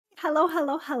Hello,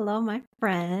 hello, hello, my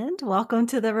friend. Welcome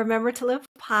to the Remember to Live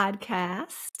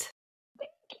podcast.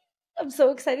 I'm so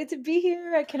excited to be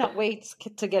here. I cannot wait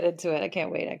to get into it. I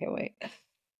can't wait.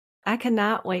 I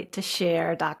cannot wait to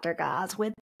share Dr. Ghaz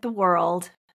with the world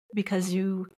because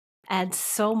you add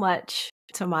so much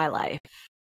to my life.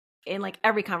 And like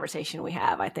every conversation we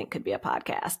have, I think could be a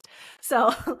podcast.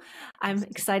 So I'm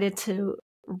excited to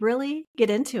really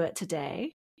get into it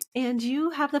today. And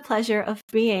you have the pleasure of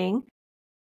being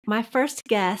my first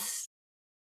guest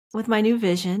with my new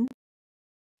vision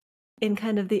in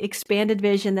kind of the expanded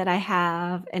vision that I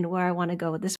have and where I want to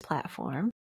go with this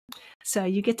platform. So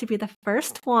you get to be the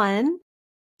first one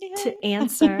to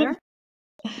answer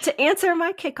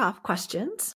my kickoff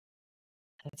questions.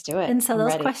 Let's do it. And so I'm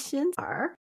those ready. questions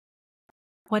are,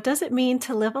 what does it mean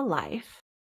to live a life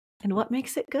and what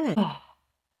makes it good? What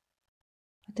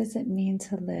does it mean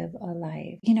to live a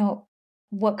life?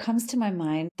 What comes to my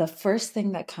mind, the first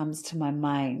thing that comes to my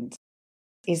mind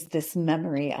is this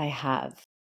memory I have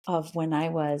of when I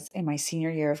was in my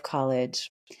senior year of college,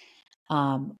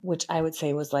 which I would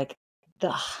say was like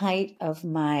the height of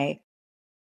my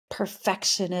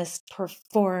perfectionist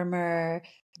performer,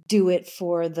 do it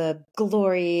for the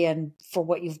glory and for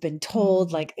what you've been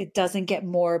told. Like it doesn't get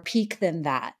more peak than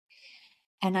that.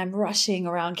 And I'm rushing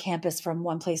around campus from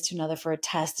one place to another for a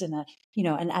test. And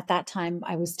at that time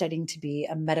I was studying to be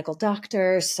a medical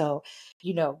doctor. So,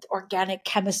 organic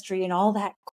chemistry and all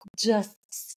that just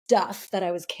stuff that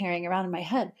I was carrying around in my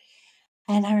head.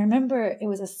 And I remember it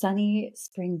was a sunny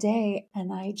spring day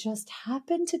and I just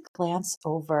happened to glance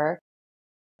over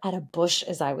at a bush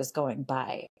as I was going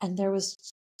by. And there was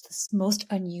this most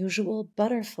unusual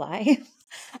butterfly.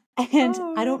 And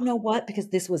I don't know what, because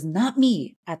this was not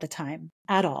me at the time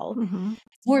at all.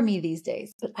 It's more me these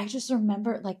days. But I just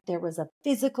remember like there was a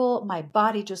physical, my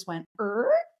body just went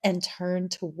and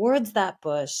turned towards that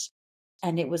bush.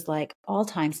 And it was like all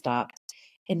time stopped.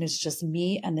 And it's just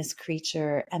me and this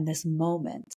creature and this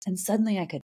moment. And suddenly I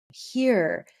could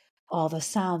hear all the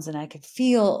sounds and I could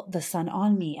feel the sun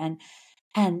on me.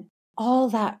 And all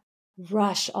that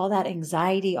rush, all that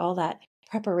anxiety, all that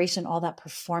preparation, all that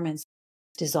performance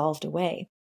dissolved away.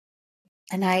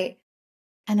 And I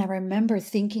remember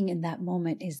thinking in that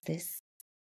moment, is this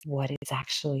what it's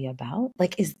actually about?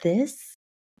 Like, has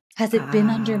it been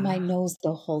under my nose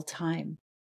the whole time?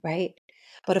 Right.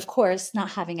 But of course,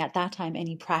 not having at that time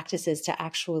any practices to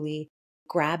actually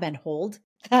grab and hold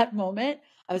that moment,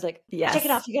 I was like, Yes. Check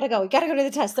it off. You gotta go to the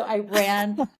test. So I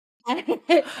ran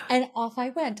and off I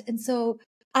went. And so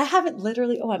I haven't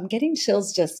I'm getting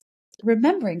chills just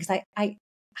remembering because I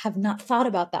have not thought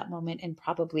about that moment in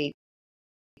probably,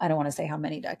 I don't want to say how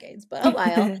many decades, but a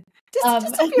while.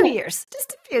 just a few years.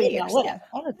 Just a few years. Whatever.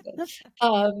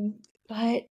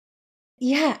 But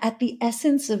yeah, at the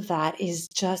essence of that is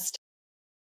just,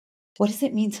 what does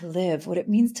it mean to live? What it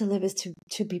means to live is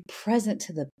to be present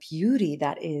to the beauty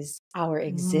that is our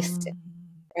existence,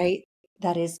 right?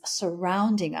 That is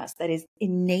surrounding us, that is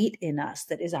innate in us,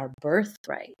 that is our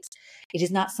birthright. It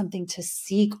is not something to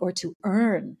seek or to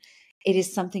earn. It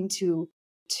is something to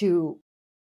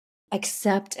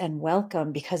accept and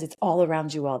welcome because it's all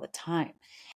around you all the time.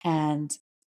 And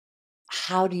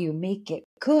how do you make it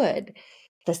good?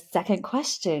 The second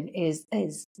question is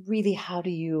really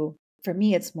for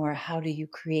me, it's more, how do you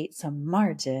create some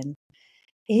margin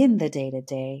in the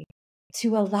day-to-day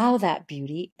to allow that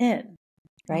beauty in?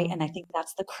 Right. And I think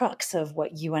that's the crux of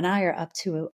what you and I are up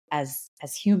to as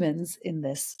humans in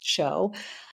this show,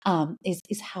 is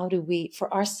how do we,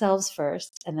 for ourselves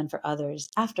first, and then for others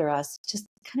after us, just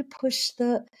kind of push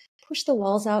the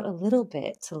walls out a little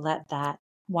bit to let that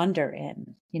wonder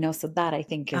in, so that I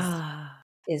think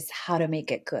is how to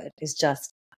make it good, is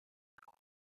just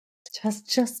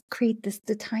create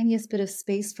the tiniest bit of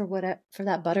space for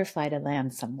that butterfly to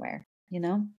land somewhere,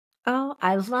 Oh,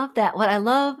 I love that. What I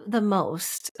love the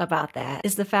most about that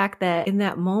is the fact that in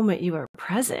that moment you are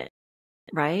present,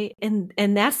 right? And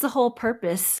that's the whole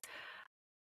purpose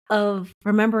of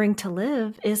remembering to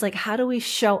live, is like, how do we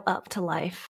show up to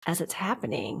life as it's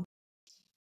happening?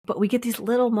 But we get these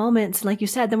little moments, like you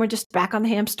said, then we're just back on the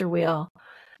hamster wheel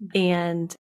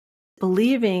and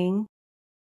believing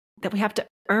that we have to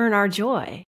earn our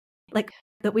joy, like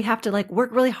that we have to like work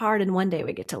really hard and one day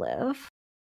we get to live.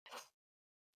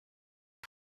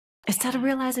 Instead of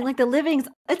realizing like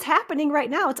it's happening right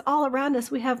now. It's all around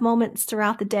us. We have moments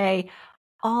throughout the day,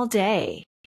 all day,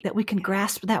 that we can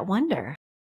grasp that wonder.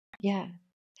 Yeah.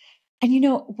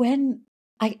 And when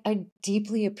I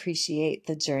deeply appreciate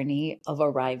the journey of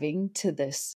arriving to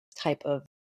this type of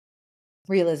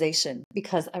realization,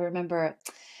 because I remember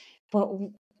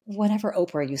whenever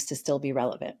Oprah used to still be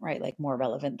relevant, right? Like more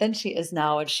relevant than she is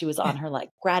now. And she was on her like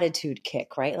gratitude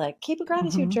kick, right? Like keep a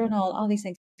gratitude Mm-hmm. journal, all these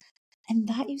things. And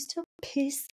that used to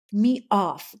piss me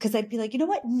off because I'd be like, you know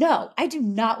what? No, I do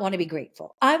not want to be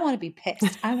grateful. I want to be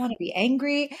pissed. I want to be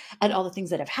angry at all the things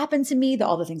that have happened to me,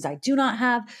 all the things I do not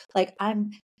have. Like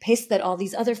I'm pissed that all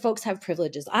these other folks have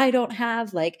privileges I don't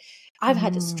have. Like I've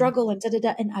had to struggle and da da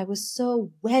da. And I was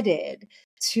so wedded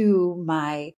to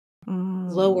my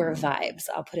lower vibes.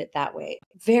 I'll put it that way.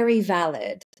 Very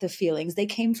valid, the feelings. They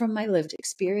came from my lived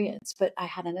experience, but I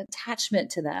had an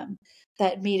attachment to them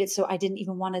that made it so I didn't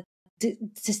even want to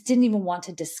just didn't even want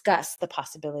to discuss the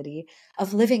possibility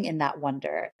of living in that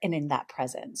wonder and in that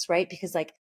presence, right? Because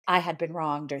like I had been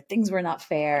wronged or things were not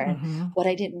fair. And Mm-hmm. what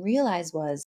I didn't realize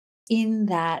was in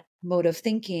that mode of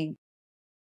thinking,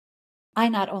 I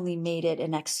not only made it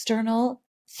an external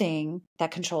thing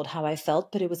that controlled how I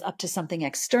felt, but it was up to something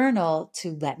external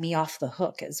to let me off the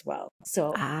hook as well.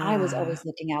 So I was Ah, always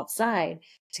looking outside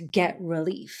to get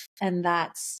relief. And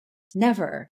that's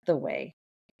never the way,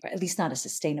 or at least not a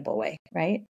sustainable way,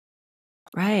 right?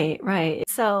 right, right.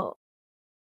 So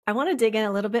I want to dig in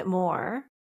a little bit more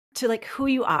to like who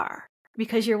you are,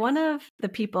 because you're one of the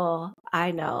people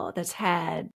I know that's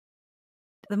had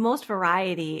the most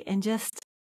variety and just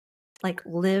like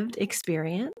lived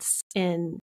experience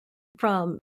in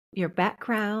from your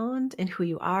background and who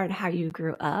you are and how you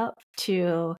grew up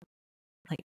to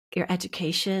like your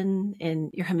education and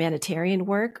your humanitarian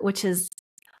work, which has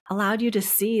allowed you to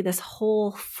see this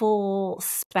whole full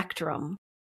spectrum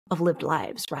of lived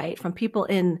lives, right? From people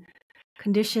in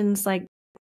conditions like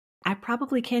I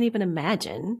probably can't even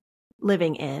imagine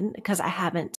living in because I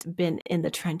haven't been in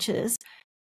the trenches,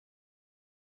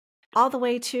 all the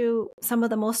way to some of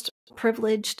the most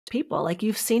privileged people. Like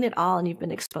you've seen it all and you've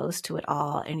been exposed to it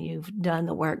all and you've done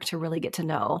the work to really get to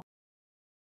know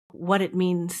what it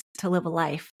means to live a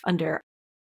life under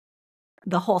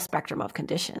the whole spectrum of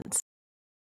conditions.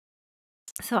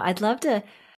 So I'd love to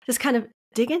just kind of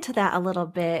dig into that a little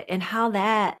bit and how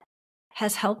that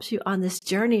has helped you on this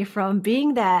journey from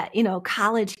being that,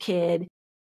 college kid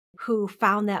who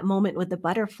found that moment with the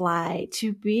butterfly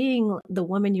to being the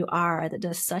woman you are that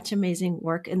does such amazing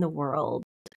work in the world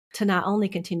to not only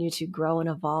continue to grow and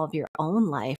evolve your own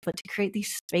life, but to create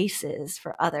these spaces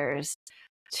for others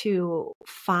to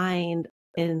find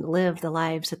and live the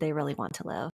lives that they really want to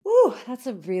live. Ooh, that's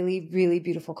a really, really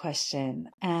beautiful question.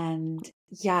 And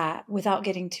yeah, without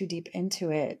getting too deep into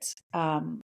it,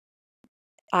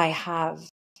 I have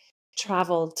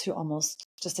traveled to almost,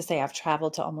 just to say, I've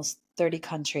traveled to almost 30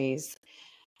 countries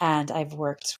and I've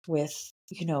worked with,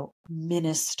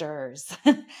 ministers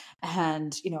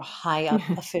and, high up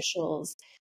officials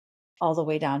all the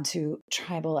way down to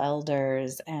tribal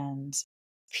elders and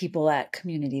people at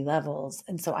community levels.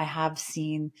 And so I have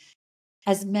seen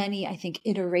as many, I think,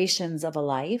 iterations of a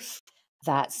life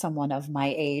that someone of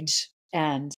my age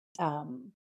and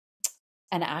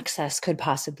access could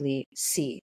possibly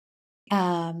see.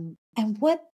 And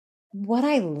what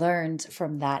I learned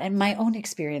from that and my own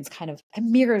experience kind of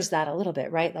mirrors that a little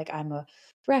bit, right? Like I'm a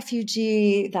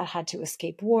refugee that had to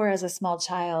escape war as a small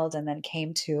child and then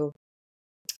came to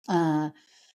uh,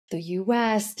 the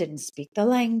US, didn't speak the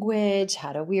language,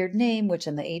 had a weird name, which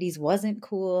in the 80s wasn't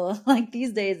cool. Like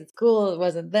these days it's cool, it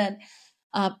wasn't then.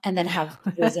 And then have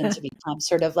risen to become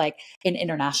sort of like an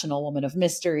international woman of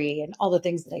mystery and all the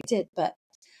things that I did. But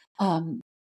um,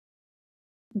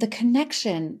 the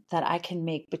connection that I can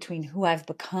make between who I've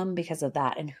become because of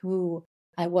that and who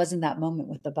I was in that moment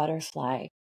with the butterfly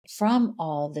from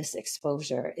all this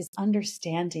exposure is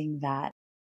understanding that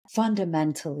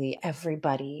fundamentally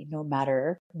everybody, no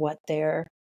matter what their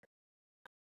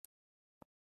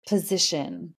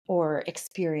position or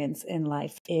experience in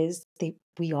life is,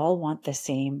 we all want the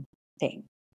same thing.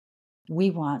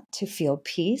 We want to feel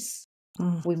peace.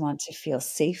 Mm, We want to feel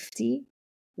safety.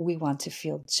 We want to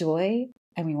feel joy.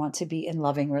 And we want to be in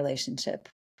loving relationship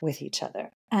with each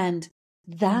other. And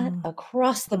that mm,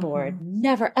 across the board mhm,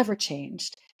 never ever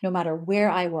changed, no matter where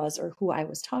I was or who I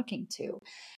was talking to.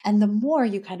 And the more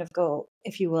you kind of go,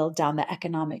 if you will, down the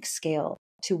economic scale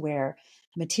to where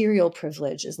material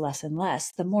privilege is less and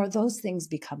less, the more those things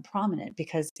become prominent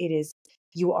because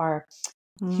you are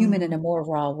human in mm, a more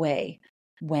raw way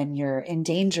when you're in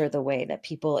danger the way that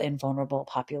people in vulnerable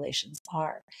populations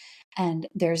are. And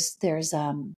there's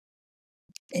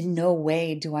in no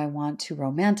way do I want to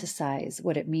romanticize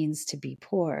what it means to be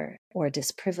poor or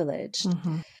disprivileged,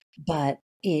 mhm, but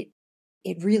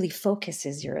it really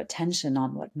focuses your attention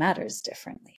on what matters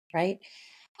differently, right?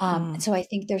 And mm, so I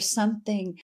think there's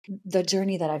something the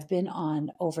journey that I've been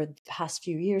on over the past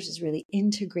few years is really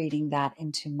integrating that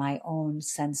into my own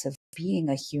sense of being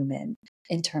a human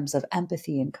in terms of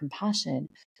empathy and compassion,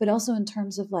 but also in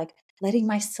terms of like letting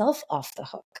myself off the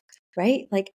hook, right?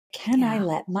 Like, can I Yeah.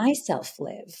 let myself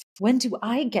live? When do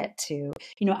I get to,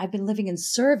 I've been living in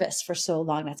service for so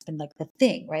long. That's been like the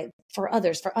thing, right? For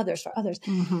others, for others, for others.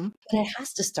 Mm-hmm. But it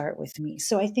has to start with me.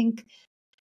 So I think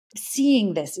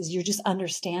seeing this is you're just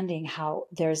understanding how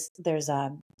there's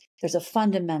a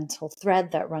fundamental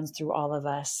thread that runs through all of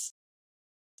us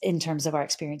in terms of our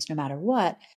experience, no matter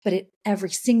what. But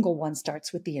every single one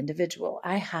starts with the individual.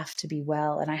 I have to be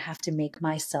well, and I have to make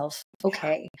myself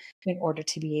okay in order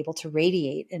to be able to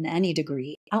radiate in any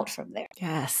degree out from there.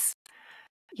 Yes.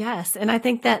 Yes. And I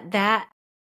think that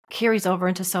carries over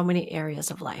into so many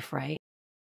areas of life, right?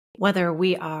 Whether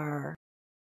we are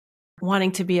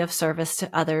wanting to be of service to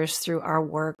others through our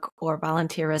work or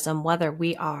volunteerism, whether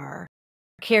we are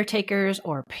caretakers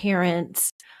or parents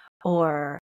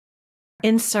or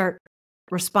insert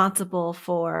responsible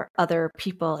for other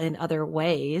people in other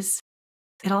ways,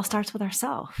 it all starts with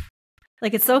ourselves.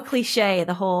 Like, it's so cliche,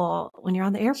 the whole, when you're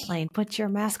on the airplane, put your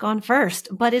mask on first,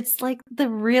 but it's like the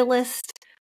realest,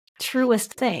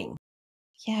 truest thing.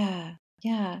 Yeah.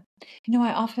 Yeah.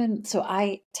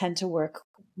 I tend to work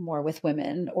more with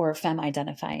women or femme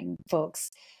identifying folks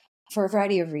for a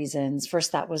variety of reasons.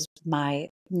 First, that was my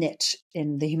niche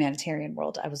in the humanitarian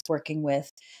world. I was working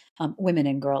with women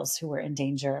and girls who were in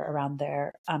danger around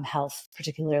their health,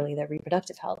 particularly their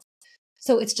reproductive health.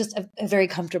 So it's just a very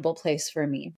comfortable place for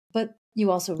me. But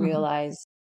you also Mm-hmm. realize,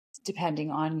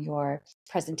 depending on your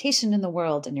presentation in the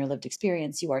world and your lived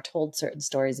experience, you are told certain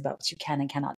stories about what you can and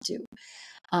cannot do,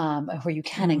 where you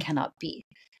can and cannot be.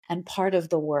 And part of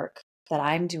the work that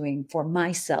I'm doing for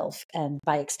myself and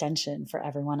by extension for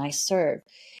everyone I serve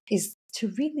is to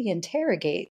really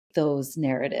interrogate those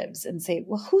narratives and say,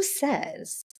 well, who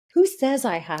says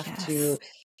I have Yes. to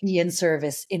be in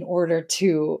service in order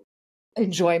to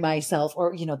enjoy myself,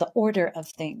 or, the order of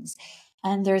things.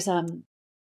 And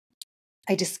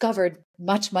I discovered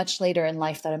much, much later in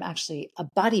life that I'm actually a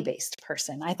body-based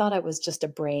person. I thought I was just a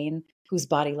brain whose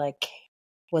body like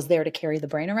was there to carry the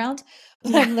brain around,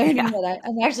 but Yeah. I'm learning Yeah. that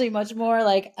I'm actually much more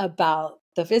like about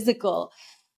the physical.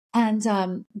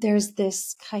 And there's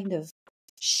this kind of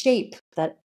shape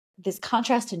that this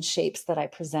contrast in shapes that I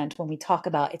present when we talk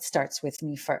about it starts with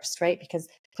me first, right? Because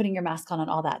putting your mask on and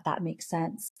all that makes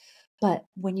sense. But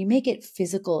when you make it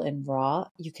physical and raw,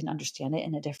 you can understand it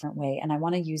in a different way. And I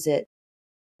want to use it,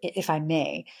 if I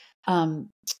may. Um,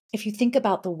 if you think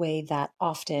about the way that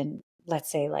often,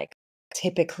 let's say, like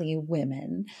typically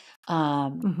women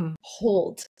Mm-hmm.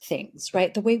 hold things,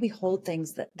 right? The way we hold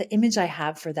things, that the image I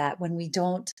have for that when we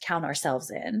don't count ourselves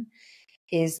in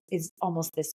is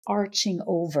almost this arching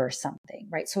over something,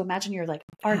 right? So imagine you're like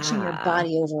arching your Ah.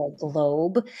 body over a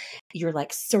globe. You're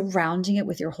like surrounding it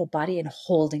with your whole body and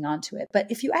holding onto it.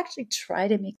 But if you actually try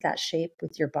to make that shape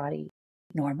with your body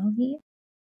normally,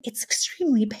 it's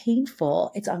extremely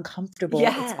painful. It's uncomfortable.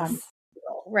 It's Yes.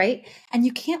 unnatural, right? And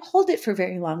you can't hold it for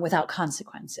very long without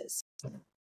consequences.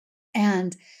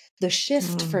 And the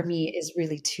shift for Mm. me is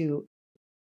really to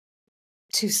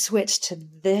switch to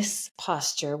this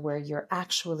posture where you're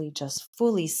actually just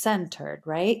fully centered,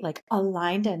 right? Like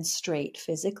aligned and straight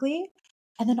physically.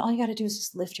 And then all you got to do is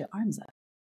just lift your arms up.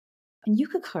 And you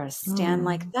could kind of stand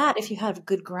like Mm. that if you have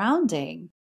good grounding.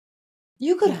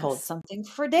 You could hold Yes. something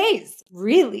for days,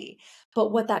 really.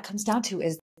 But what that comes down to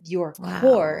is your Wow.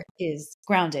 core is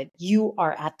grounded. You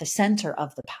are at the center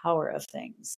of the power of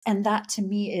things. And that to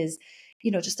me is,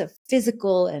 just a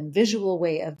physical and visual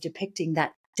way of depicting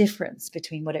that difference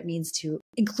between what it means to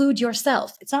include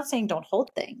yourself. It's not saying don't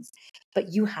hold things,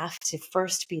 but you have to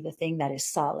first be the thing that is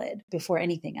solid before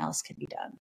anything else can be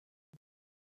done.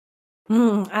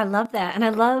 I love that. And I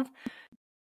love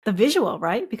the visual,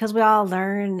 right? Because we all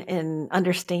learn and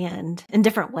understand in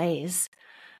different ways.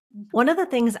 One of the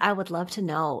things I would love to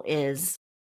know is,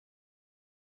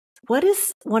 what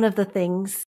is one of the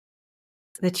things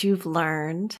that you've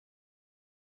learned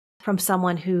from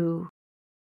someone who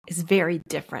is very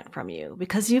different from you?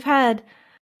 Because you've had,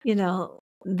 you know,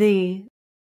 and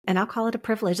I'll call it the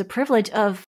privilege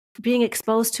of being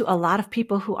exposed to a lot of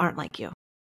people who aren't like you,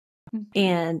 Mhm.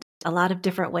 and a lot of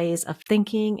different ways of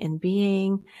thinking and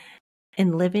being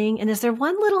and living. And is there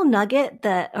one little nugget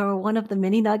or one of the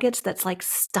many nuggets that's like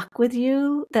stuck with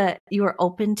you that you are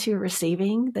open to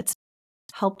receiving, that's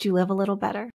helped you live a little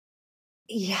better?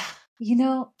 Yeah. You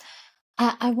know,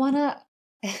 I want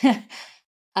to,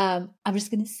 I'm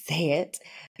just going to say it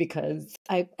because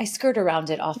I skirt around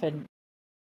it often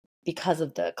because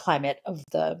of the climate of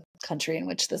the country in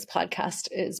which this podcast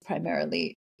is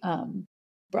primarily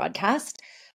broadcast.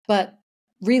 But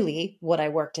really, what I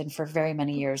worked in for very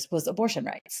many years was abortion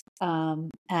rights.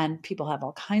 And people have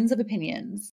all kinds of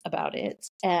opinions about it.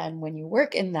 And when you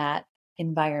work in that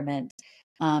environment,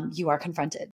 you are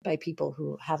confronted by people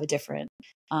who have a different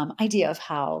idea of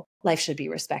how life should be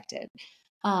respected.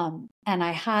 And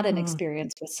I had an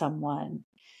experience with someone,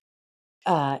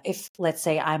 if let's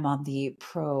say I'm on the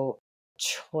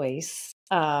pro-choice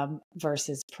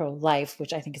versus pro-life,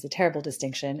 which I think is a terrible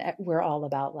distinction. We're all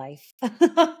about life.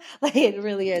 Like it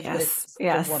really is, but Yes. it's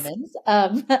Yes. a woman's.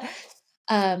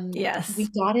 Yes. We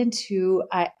got into,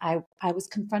 I was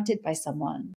confronted by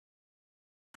someone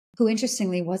who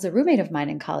interestingly was a roommate of mine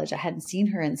in college. I hadn't seen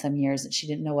her in some years and she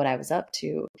didn't know what I was up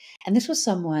to. And this was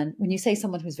someone, when you say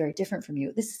someone who's very different from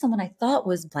you, this is someone I thought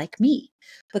was like me,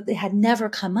 but they had never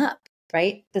come up,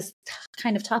 right? This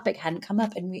kind of topic hadn't come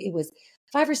up. And it was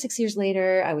 5 or 6 years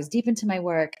later, I was deep into my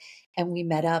work and we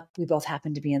met up. We both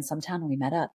happened to be in some town and we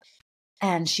met up.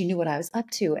 And she knew what I was up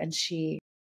to. And she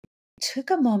took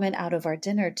a moment out of our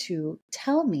dinner to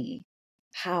tell me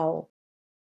how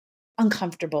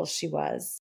uncomfortable she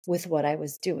was with what I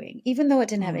was doing, even though it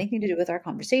didn't have anything to do with our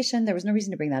conversation. There was no reason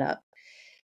to bring that up.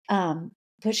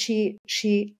 But she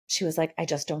was like, I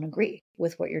just don't agree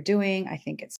with what you're doing. I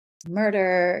think it's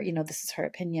murder. You know, this is her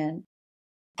opinion.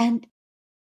 And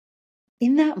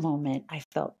in that moment, I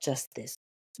felt just this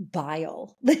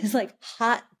bile, this like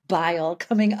hot bile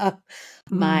coming up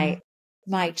my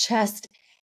chest.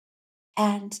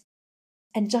 And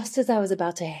just as I was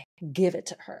about to give it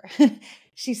to her,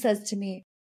 she says to me,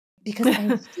 because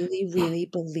I really, really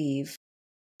believe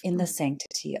in the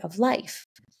sanctity of life.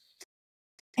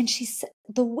 And she said,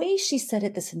 the way she said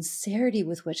it, the sincerity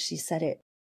with which she said it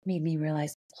made me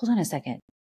realize, hold on a second.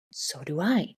 So do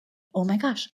I. Oh my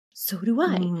gosh. So do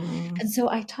I. And so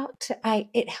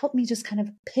it helped me just kind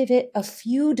of pivot a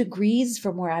few degrees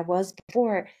from where I was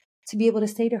before to be able to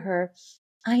say to her,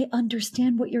 I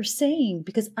understand what you're saying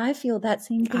because I feel that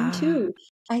same thing too.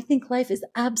 I think life is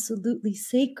absolutely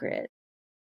sacred,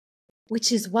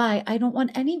 which is why I don't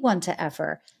want anyone to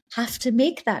ever have to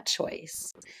make that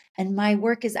choice. And my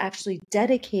work is actually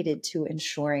dedicated to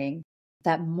ensuring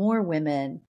that more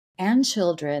women and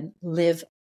children live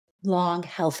long,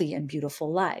 healthy, and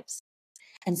beautiful lives.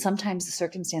 And sometimes the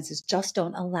circumstances just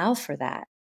don't allow for that.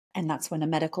 And that's when a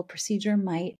medical procedure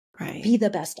might be the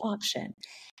best option.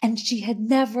 And she had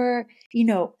never,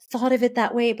 thought of it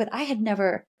that way, but I had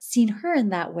never seen her in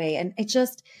that way. And it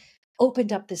just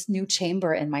opened up this new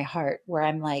chamber in my heart where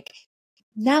I'm like,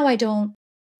 now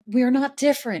we're not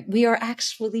different. We are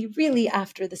actually really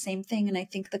after the same thing. And I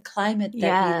think the climate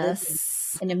that we live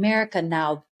in America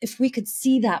now, if we could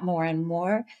see that more and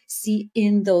more, see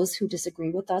in those who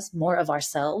disagree with us more of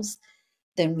ourselves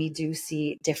than we do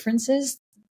see differences,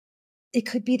 it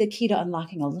could be the key to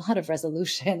unlocking a lot of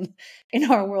resolution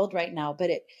in our world right now. But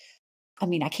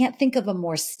I can't think of a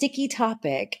more sticky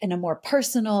topic and a more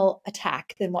personal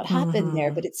attack than what happened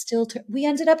there, but it's still, we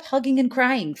ended up hugging and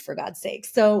crying, for God's sake.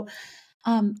 So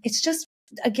it's just,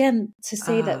 again, to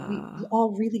say that we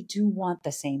all really do want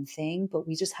the same thing, but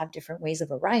we just have different ways of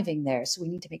arriving there. So we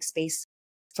need to make space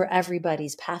for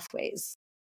everybody's pathways.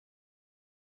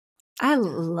 I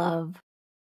love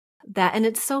that. And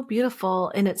it's so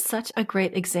beautiful. And it's such a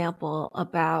great example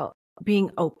about being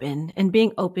open and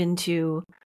being open to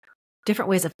different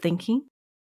ways of thinking.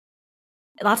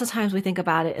 Lots of times we think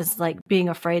about it as like being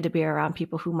afraid to be around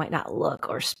people who might not look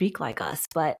or speak like us,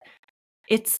 but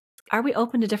are we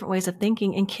open to different ways of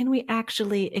thinking, and can we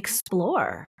actually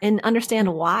explore and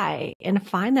understand why and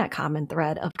find that common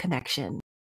thread of connection?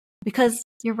 Because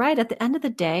you're right, at the end of the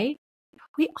day,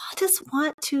 we all just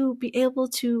want to be able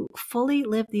to fully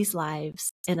live these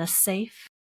lives in a safe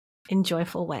and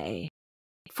joyful way,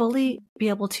 fully be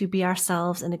able to be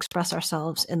ourselves and express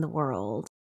ourselves in the world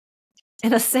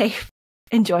in a safe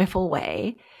and joyful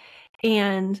way.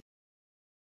 And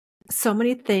so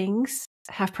many things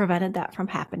have prevented that from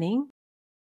happening.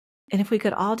 And if we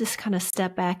could all just kind of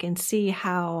step back and see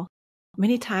how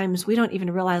many times we don't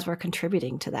even realize we're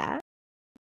contributing to that,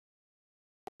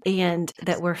 and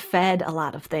that we're fed a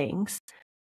lot of things,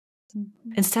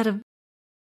 instead of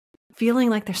feeling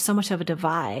like there's so much of a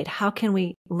divide, how can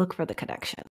we look for the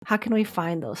connection? How can we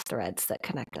find those threads that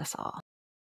connect us all?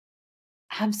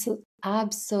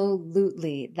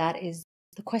 Absolutely. That is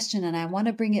the question. And I want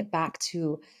to bring it back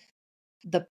to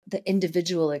the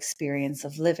individual experience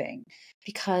of living,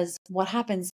 because what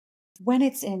happens when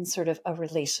it's in sort of a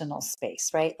relational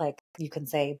space, right? Like you can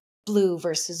say blue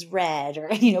versus red, or,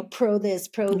 pro this,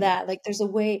 pro that. Like there's a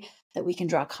way that we can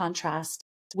draw contrast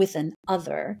with an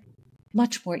other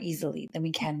much more easily than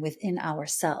we can within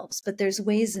ourselves. But there's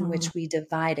ways in which we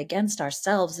divide against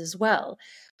ourselves as well,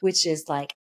 which is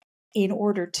like, in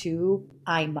order to,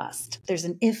 I must. There's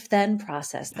an if-then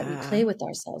process that we play with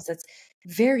ourselves that's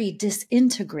very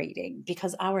disintegrating,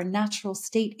 because our natural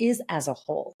state is as a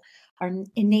whole. Our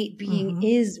innate being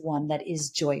is one that is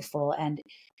joyful and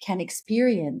can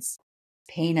experience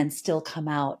pain and still come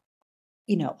out,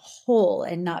 whole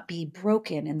and not be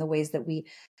broken in the ways that we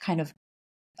kind of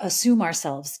assume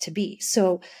ourselves to be.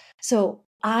 So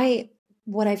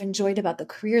what I've enjoyed about the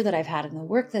career that I've had and the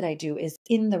work that I do is,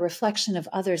 in the reflection of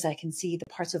others, I can see the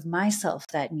parts of myself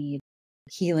that need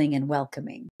healing and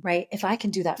welcoming, right? If I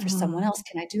can do that for someone else,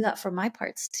 can I do that for my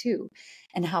parts too?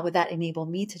 And how would that enable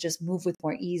me to just move with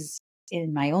more ease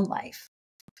in my own life?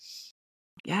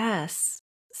 Yes.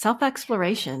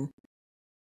 Self-exploration.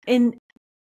 And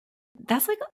that's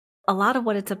like a lot of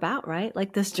what it's about, right?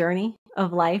 Like this journey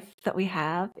of life that we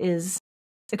have is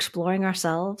exploring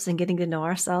ourselves and getting to know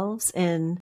ourselves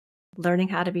and learning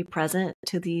how to be present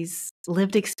to these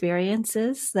lived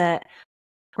experiences that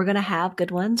we're going to have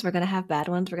good ones. We're going to have bad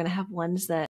ones. We're going to have ones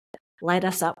that light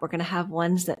us up. We're going to have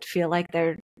ones that feel like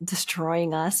they're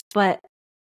destroying us, but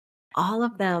all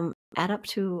of them add up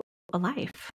to a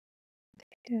life.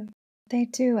 They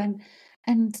do.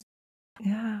 And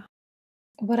yeah.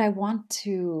 What I want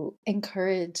to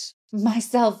encourage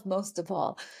myself most of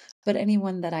all, but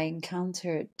anyone that I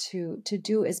encounter to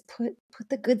do, is put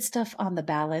the good stuff on the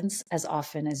balance as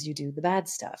often as you do the bad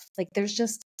stuff. Like, there's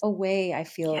just a way, I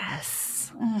feel.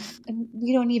 Yes. And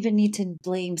we don't even need to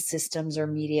blame systems or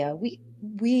media.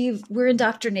 We're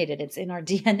indoctrinated. It's in our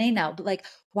DNA now. But like,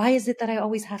 why is it that I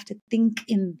always have to think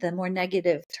in the more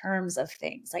negative terms of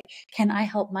things? Like, can I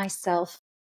help myself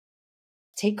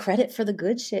take credit for the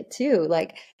good shit too?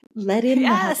 Like, let in the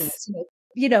happiness,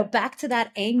 back to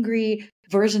that angry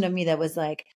version of me that was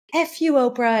like, F you,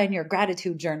 Oprah, and your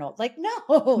gratitude journal. Like,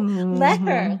 no, let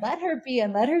her be,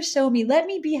 and let her show me, let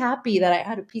me be happy that I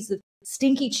had a piece of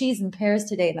stinky cheese and pears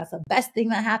today. And that's the best thing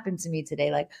that happened to me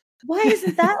today. Like, why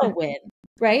isn't that a win?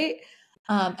 Right.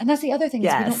 And that's the other thing,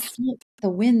 is we don't count the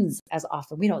wins as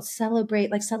often. We don't celebrate,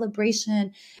 like,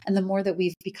 celebration. And the more that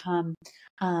we've become,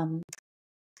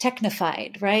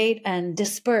 technified, right, and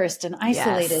dispersed and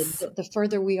isolated, the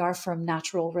further we are from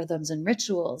natural rhythms and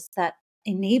rituals that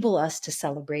enable us to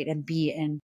celebrate and be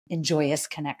in joyous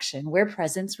connection where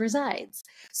presence resides.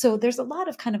 So there's a lot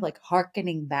of kind of like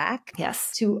hearkening back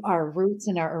to our roots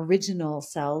and our original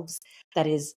selves that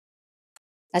is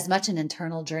as much an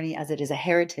internal journey as it is a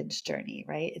heritage journey,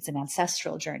 right? It's an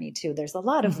ancestral journey too. There's a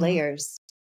lot of layers.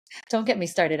 Don't get me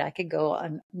started. I could go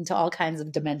on into all kinds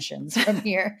of dimensions from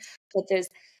here, but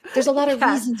there's a lot of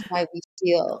reasons why we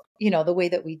feel, the way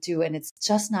that we do, and it's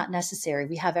just not necessary.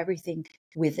 We have everything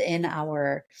within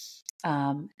our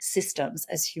systems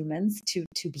as humans to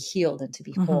be healed and to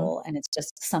be whole, and it's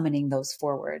just summoning those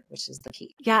forward, which is the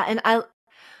key. Yeah, and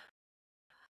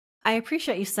I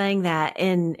appreciate you saying that,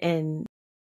 in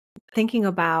thinking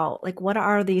about, like, what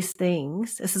are these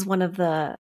things? This is one of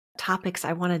the topics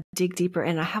I want to dig deeper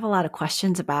in. I have a lot of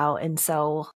questions about, and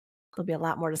so there'll be a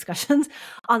lot more discussions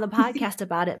on the podcast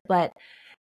about it. But,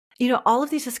 all of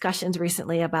these discussions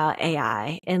recently about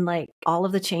AI and like all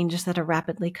of the changes that are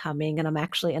rapidly coming. And I'm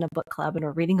actually in a book club and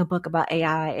we're reading a book about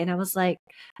AI. And I was like,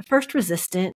 at first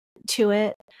resistant to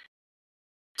it,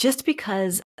 just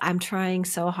because I'm trying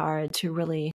so hard to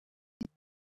really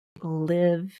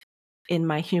live in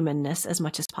my humanness as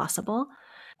much as possible.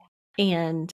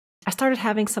 And I started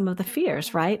having some of the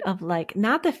fears, right? Of like,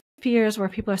 not the fears where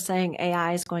people are saying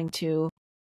AI is going to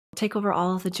take over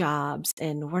all of the jobs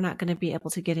and we're not going to be able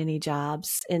to get any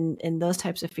jobs, and those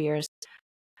types of fears.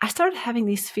 I started having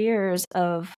these fears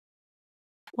of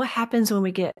what happens when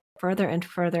we get further and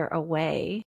further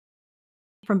away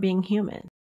from being human.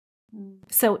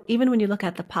 So even when you look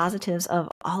at the positives of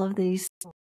all of these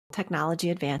technology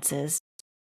advances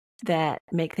that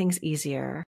make things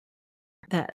easier,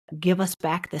 that give us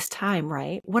back this time,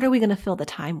 right? What are we going to fill the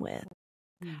time with?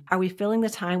 Are we filling the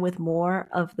time with more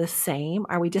of the same?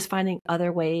 Are we just finding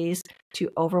other ways to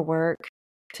overwork,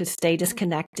 to stay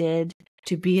disconnected,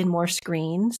 to be in more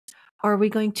screens? Or are we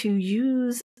going to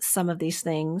use some of these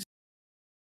things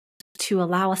to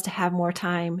allow us to have more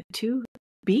time to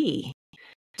be,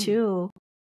 to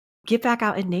get back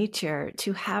out in nature,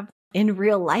 to have in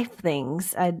real life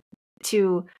things,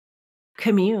 to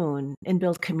commune and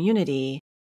build community,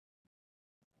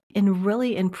 and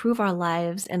really improve our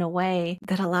lives in a way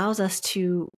that allows us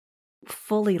to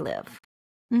fully live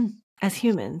as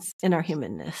humans in our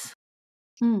humanness?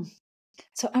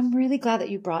 So I'm really glad that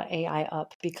you brought AI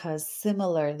up because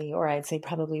similarly, or I'd say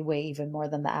probably way even more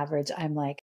than the average, I'm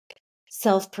like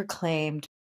self-proclaimed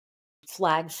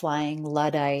flag flying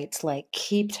Luddite, like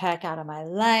keep tech out of my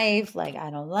life. Like I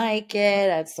don't like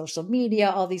it. I have social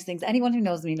media, all these things. Anyone who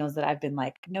knows me knows that I've been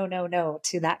like, no, no, no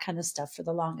to that kind of stuff for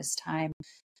the longest time.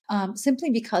 Simply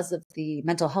because of the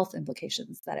mental health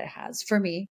implications that it has for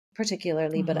me,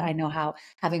 particularly. But Mm-hmm. I know how,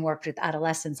 having worked with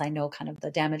adolescents, I know kind of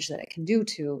the damage that it can do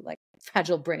to like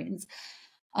fragile brains.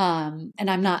 And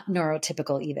I'm not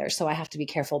neurotypical either. So I have to be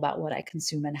careful about what I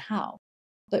consume and how.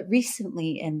 But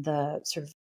recently, in the sort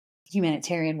of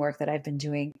humanitarian work that I've been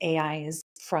doing, AI is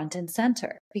front and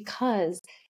center because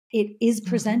it is Mm-hmm.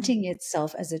 presenting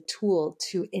itself as a tool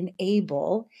to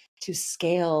enable, to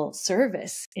scale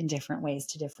service in different ways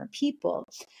to different people.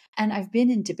 And I've been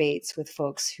in debates with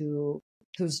folks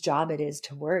whose job it is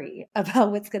to worry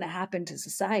about what's going to happen to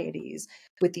societies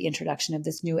with the introduction of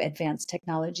this new advanced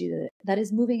technology that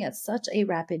is moving at such a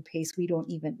rapid pace we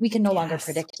can no longer Yes.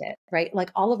 predict it, right?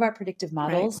 Like all of our predictive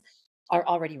Right. models are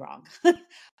already wrong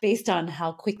based on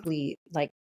how quickly like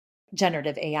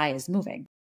generative AI is moving.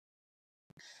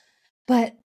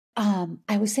 But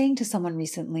I was saying to someone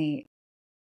recently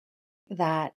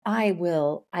that I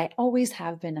always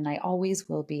have been, and I always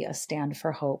will be a stand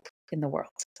for hope in the world.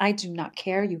 I do not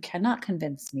care. You cannot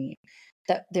convince me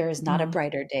that there is not a Mm.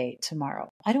 brighter day tomorrow.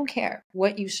 I don't care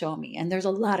what you show me. And there's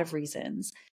a lot of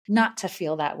reasons not to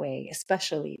feel that way,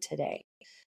 especially today.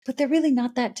 But they're really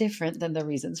not that different than the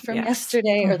reasons from Yes.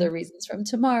 yesterday or Mm-hmm. the reasons from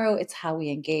tomorrow. It's how we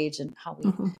engage and how we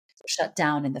Mm-hmm. shut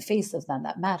down in the face of them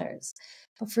that matters.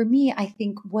 But for me, I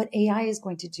think what AI is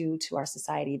going to do to our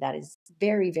society that is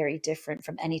very, very different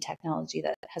from any technology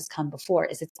that has come before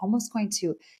is it's almost going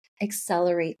to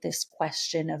accelerate this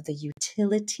question of the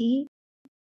utility.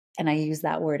 And I use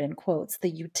that word in quotes, the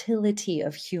utility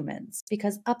of humans,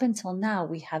 because up until now,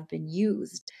 we have been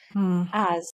used Mm.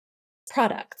 as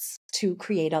products to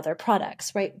create other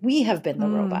products, right? We have been the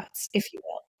Mm. robots, if you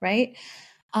will, right?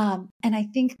 And I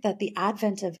think that the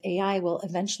advent of AI will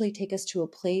eventually take us to a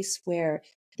place where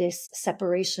this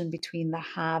separation between the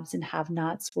haves and have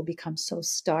nots will become so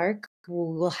stark, we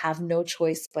will have no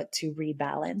choice but to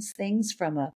rebalance things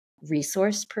from a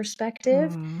resource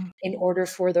perspective Mm. in order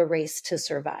for the race to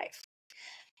survive.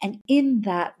 And in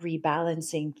that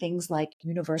rebalancing, things like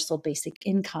universal basic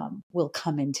income will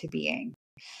come into being.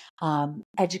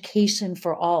 Education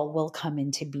for all will come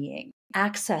into being.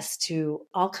 Access to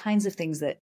all kinds of things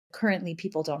that currently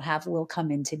people don't have will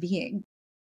come into being.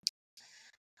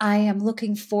 I am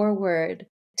looking forward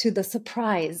to the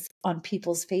surprise on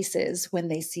people's faces when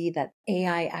they see that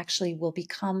AI actually will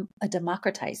become a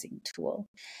democratizing tool.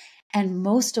 And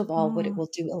most of all, what it Mm. will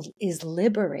do is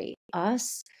liberate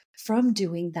us from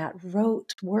doing that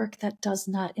rote work that does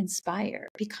not inspire.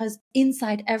 Because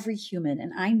inside every human,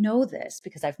 and I know this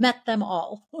because I've met them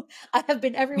all, I have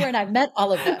been everywhere and I've met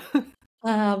all of them.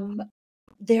 Um,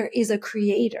 there is a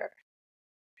creator,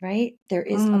 right? There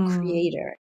is a Mm.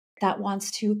 creator that wants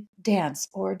to dance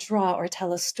or draw or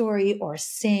tell a story or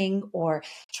sing or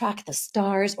track the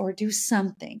stars or do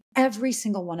something. Every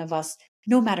single one of us,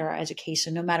 no matter our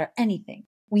education, no matter anything,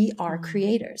 we are Mm.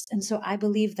 creators. And so I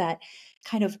believe that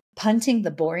kind of punting the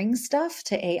boring stuff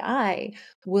to AI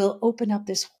will open up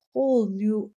this whole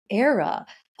new era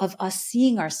of us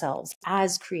seeing ourselves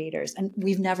as creators. And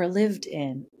we've never lived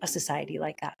in a society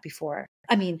like that before.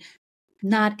 I mean,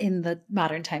 not in the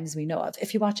modern times we know of.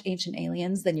 If you watch Ancient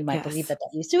Aliens, then you might believe Yes. that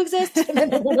that used to exist in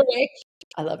another way.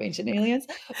 I love Ancient Aliens,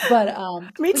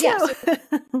 Me but yeah. too. So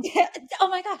yeah, oh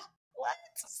my gosh, what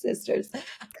sisters?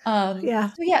 Yeah.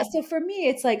 So yeah. So for me,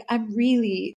 it's like I've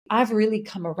really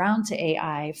come around to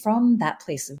AI from that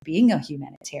place of being a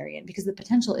humanitarian because the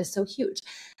potential is so huge.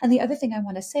 And the other thing I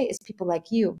want to say is people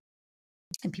like you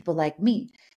and people like me,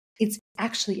 it's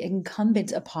actually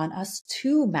incumbent upon us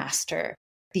to master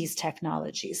these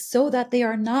technologies so that they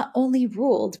are not only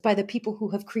ruled by the people who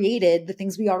have created the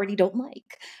things we already don't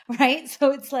like, right?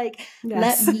 So it's like,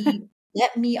 let Yes. me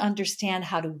let me understand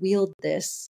how to wield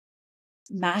this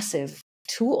massive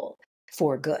tool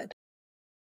for good.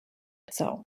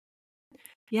 So,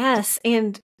 Yes.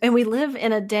 And we live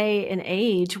in a day and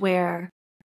age where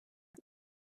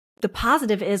the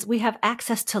positive is we have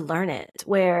access to learn it,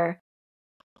 where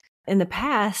in the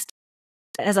past,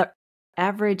 as a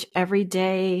average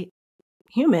everyday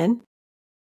human,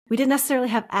 we didn't necessarily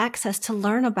have access to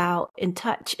learn about and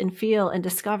touch and feel and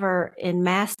discover and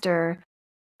master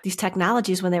these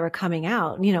technologies when they were coming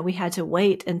out. You know, we had to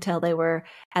wait until they were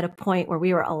at a point where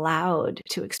we were allowed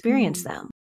to experience mm, them.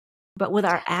 But with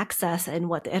our access and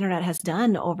what the internet has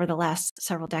done over the last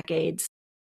several decades,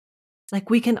 like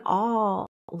we can all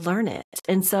learn it.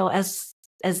 And so as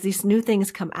these new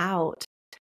things come out,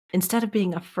 instead of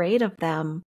being afraid of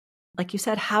them, like you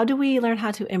said, how do we learn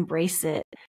how to embrace it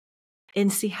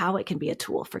and see how it can be a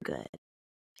tool for good?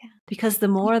 Yeah. Because the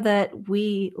more that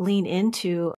we lean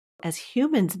into as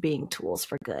humans being tools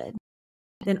for good,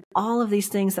 then all of these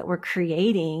things that we're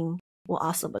creating will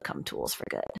also become tools for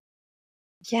good.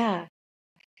 Yeah,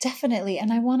 definitely.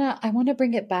 And I wanna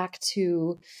bring it back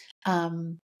to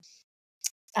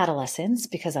adolescents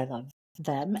because I love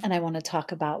them. And I want to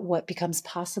talk about what becomes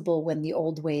possible when the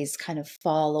old ways kind of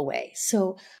fall away.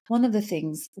 So one of the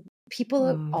things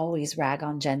people always rag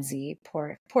on Gen Z,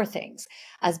 poor things,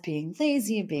 as being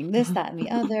lazy and being this, that, and the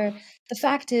other. The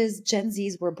fact is Gen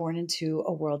Zs were born into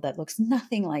a world that looks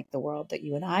nothing like the world that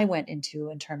you and I went into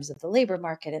in terms of the labor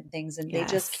market and things. And they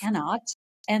just cannot,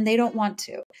 and they don't want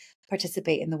to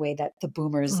participate in the way that the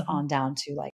boomers on down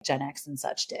to like Gen X and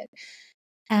such did.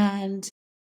 And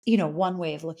one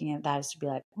way of looking at that is to be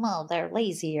like, well, they're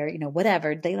lazy or,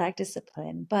 whatever, they lack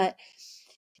discipline. But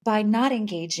by not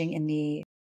engaging in the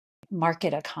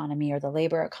market economy or the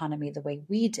labor economy the way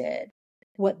we did,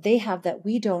 what they have that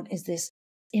we don't is this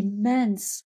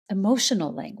immense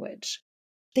emotional language.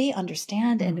 They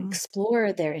understand and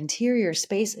explore their interior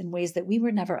space in ways that we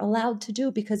were never allowed to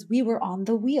do because we were on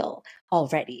the wheel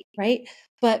already, right?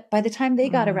 But by the time they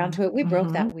got around to it, we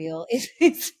broke that wheel.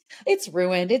 It's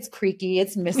ruined, it's creaky,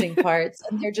 it's missing parts,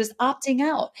 and they're just opting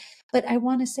out. But I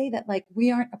want to say that like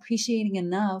we aren't appreciating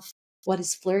enough what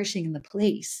is flourishing in the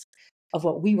place of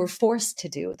what we were forced to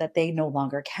do that they no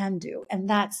longer can do. And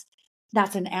that's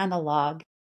an analog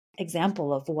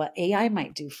example of what AI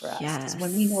might do for us is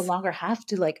when we no longer have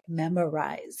to like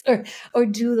memorize or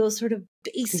do those sort of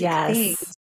basic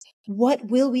things. What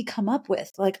will we come up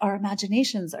with? Like our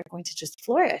imaginations are going to just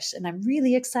flourish. And I'm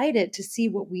really excited to see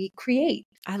what we create.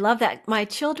 I love that. My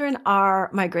children are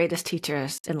my greatest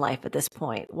teachers in life at this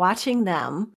point. Watching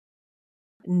them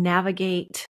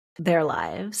navigate their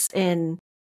lives and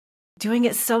doing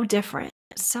it so different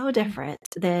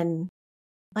than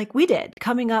like we did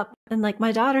coming up. And like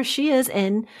my daughter, she is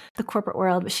in the corporate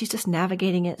world, but she's just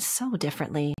navigating it so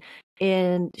differently.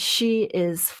 And she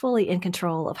is fully in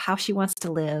control of how she wants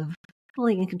to live,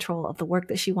 fully in control of the work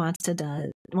that she wants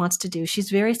to do. She's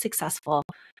very successful.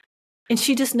 And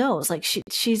she just knows, like she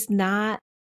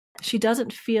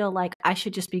doesn't feel like I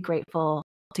should just be grateful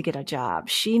to get a job.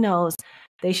 She knows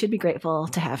they should be grateful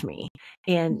to have me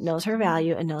and knows her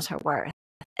value and knows her worth.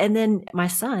 And then my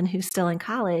son, who's still in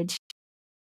college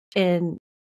and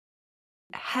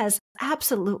has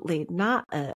absolutely not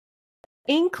an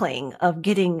inkling of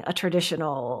getting a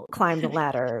traditional climb the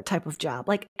ladder type of job,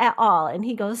 like at all. And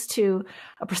he goes to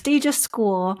a prestigious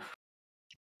school.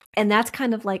 And that's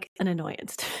kind of like an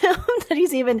annoyance to him that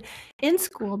he's even in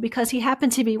school because he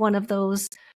happened to be one of those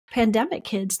pandemic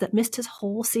kids that missed his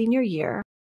whole senior year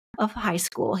of high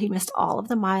school. He missed all of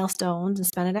the milestones and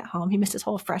spent it at home. He missed his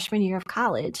whole freshman year of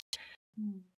college.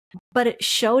 But it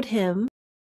showed him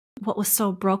what was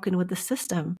so broken with the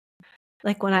system.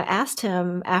 Like when I asked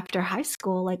him after high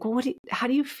school, like, well, how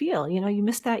do you feel? You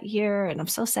missed that year and I'm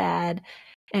so sad.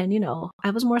 And, I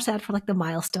was more sad for like the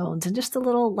milestones and just the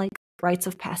little like rites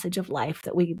of passage of life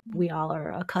that we all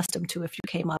are accustomed to if you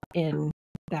came up in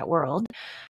that world.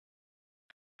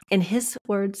 And his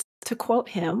words, to quote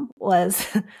him, was,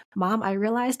 "Mom, I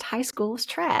realized high school was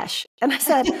trash." And I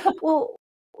said, well,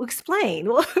 explain.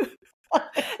 Well,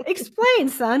 explain,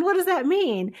 son. What does that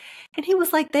mean? And he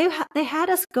was like, they had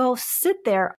us go sit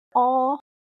there all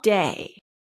day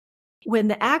when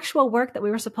the actual work that we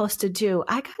were supposed to do,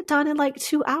 I got done in like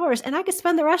 2 hours and I could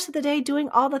spend the rest of the day doing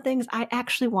all the things I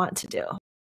actually want to do.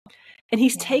 And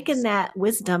he's taken that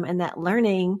wisdom and that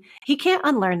learning. He can't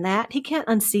unlearn that. He can't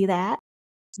unsee that.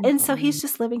 And so he's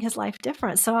just living his life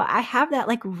different. So I have that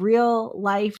like real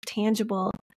life,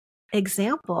 tangible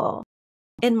example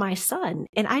in my son.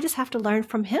 And I just have to learn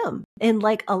from him and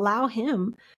like allow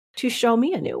him to show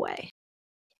me a new way.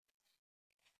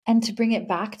 And to bring it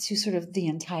back to sort of the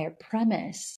entire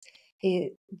premise,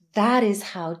 that is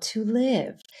how to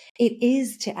live. It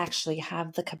is to actually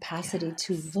have the capacity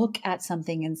to look at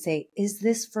something and say, is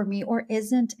this for me or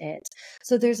isn't it?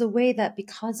 So there's a way that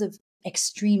because of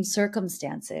extreme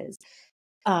circumstances,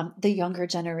 the younger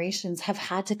generations have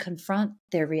had to confront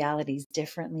their realities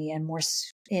differently and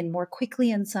more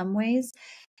quickly in some ways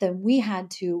than we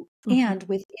had to. And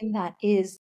within that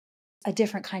is a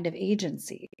different kind of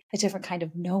agency, a different kind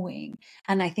of knowing,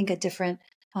 and I think a different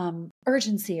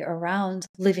urgency around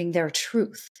living their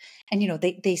truth. And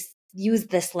they use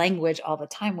this language all the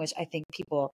time, which I think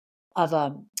people of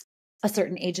a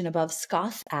certain age and above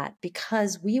scoff at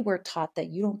because we were taught that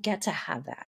you don't get to have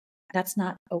that. That's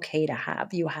not okay to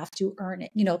have. You have to earn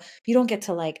it. You know, you don't get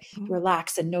to like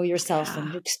relax and know yourself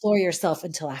and Yeah. explore yourself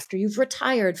until after you've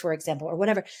retired, for example, or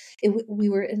whatever. We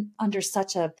were under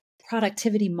such a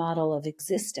productivity model of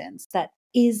existence that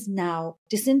is now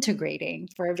disintegrating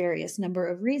for a various number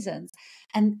of reasons.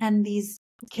 And these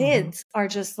kids are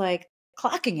just like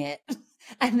clocking it.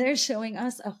 And they're showing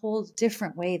us a whole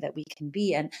different way that we can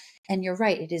be. And you're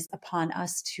right, it is upon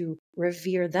us to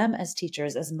revere them as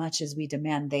teachers as much as we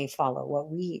demand they follow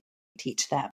what we teach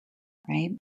them,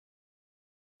 right?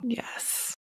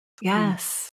 Yes. Mm.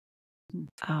 Yes.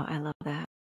 Oh, I love that.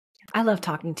 I love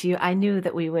talking to you. I knew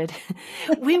that we would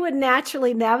we would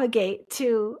naturally navigate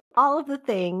to all of the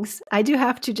things. I do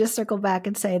have to just circle back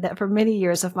and say that for many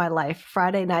years of my life,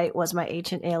 Friday night was my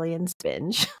Ancient Aliens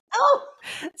binge. Oh,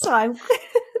 So I'm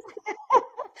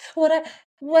what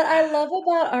I love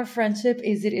about our friendship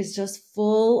is it is just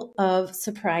full of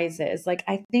surprises. Like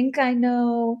I think I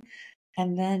know,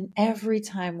 and then every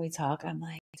time we talk, I'm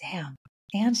like, damn,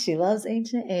 and she loves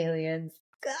Ancient Aliens.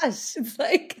 Gosh, it's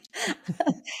like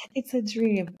it's a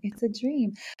dream. It's a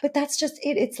dream. But that's just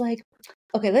it. It's like,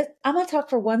 okay, I'm gonna talk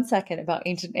for 1 second about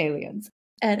Ancient Aliens.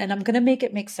 And I'm gonna make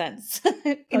it make sense in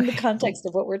the okay. context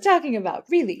of what we're talking about.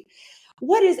 Really.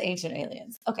 What is Ancient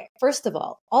Aliens? Okay, first of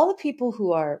all the people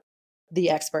who are the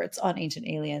experts on Ancient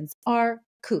Aliens are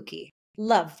kooky.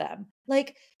 Love them.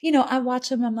 Like, you know, I watch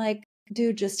them, I'm like,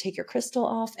 dude, just take your crystal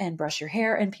off and brush your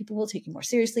hair and people will take you more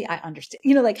seriously. I understand,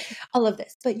 you know, like all of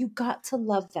this, but you got to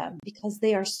love them because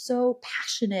they are so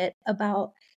passionate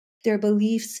about their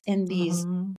beliefs in these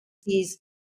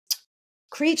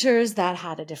creatures that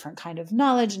had a different kind of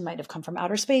knowledge and might have come from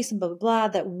outer space and blah, blah, blah,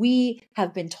 that we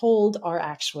have been told are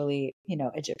actually, you know,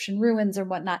 Egyptian ruins or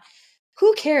whatnot.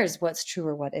 Who cares what's true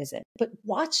or what isn't? But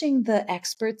watching the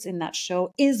experts in that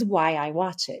show is why I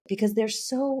watch it, because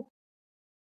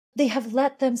they have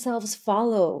let themselves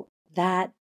follow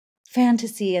that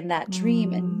fantasy and that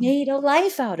dream and made a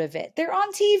life out of it. They're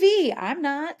on TV. I'm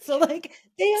not. So like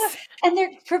they are, and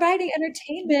they're providing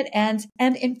entertainment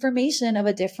and information of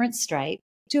a different stripe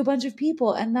to a bunch of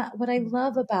people. And that what I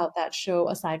love about that show,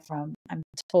 aside from I'm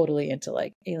totally into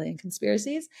like alien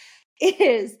conspiracies,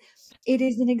 is it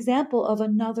is an example of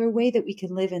another way that we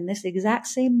can live in this exact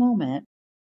same moment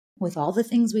with all the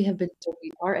things we have been told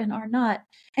we are and are not,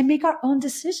 and make our own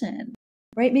decision,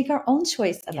 right? Make our own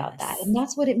choice about that. Yes. And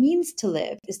that's what it means to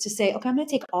live, is to say, okay, I'm going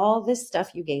to take all this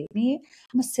stuff you gave me.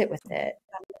 I'm going to sit with it.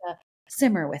 I'm going to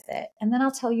simmer with it. And then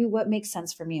I'll tell you what makes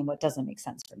sense for me and what doesn't make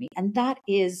sense for me. And that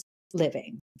is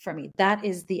living for me. That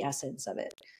is the essence of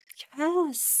it.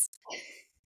 Yes.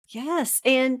 Yes.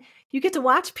 And you get to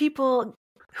watch people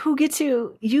who get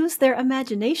to use their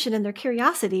imagination and their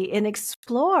curiosity and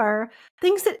explore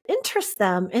things that interest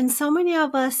them. And so many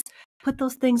of us put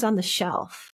those things on the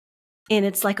shelf. And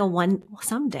it's like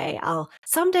someday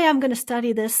I'm going to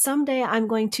study this. Someday I'm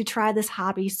going to try this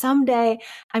hobby. Someday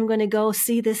I'm going to go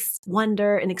see this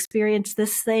wonder and experience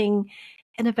this thing.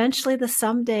 And eventually the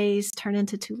some days turn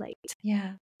into too late.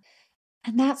 Yeah.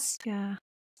 And that's, Yeah.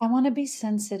 I want to be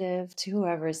sensitive to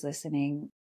whoever's listening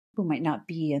who might not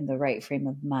be in the right frame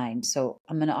of mind. So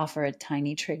I'm going to offer a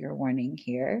tiny trigger warning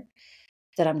here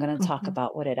that I'm going to talk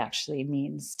about what it actually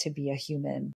means to be a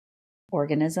human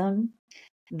organism.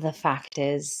 The fact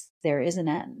is, there is an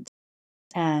end.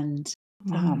 And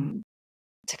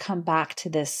to come back to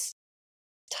this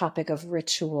topic of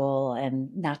ritual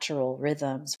and natural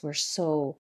rhythms, we're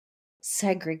so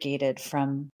segregated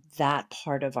from that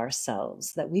part of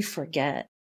ourselves that we forget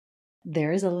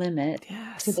there is a limit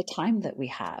to the time that we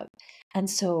have. And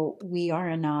so we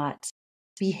are not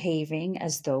behaving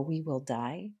as though we will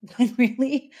die when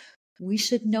really we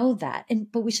should know that.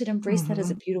 But we should embrace that as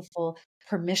a beautiful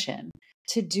permission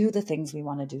to do the things we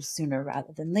want to do sooner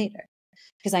rather than later.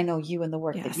 Because I know you and the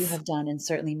work that you have done, and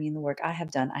certainly me and the work I have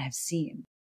done, I have seen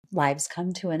lives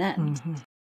come to an end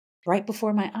right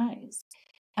before my eyes.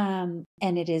 And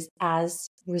it is as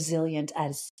resilient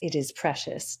as it is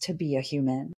precious to be a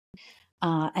human.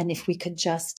 And if we could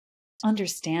just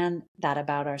understand that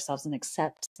about ourselves and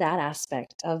accept that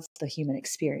aspect of the human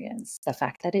experience, the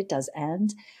fact that it does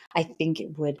end, I think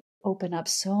it would open up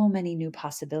so many new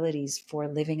possibilities for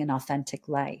living an authentic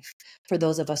life for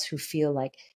those of us who feel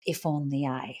like, if only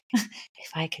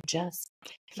if I could just,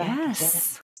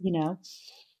 you know.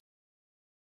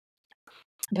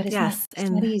 But it's not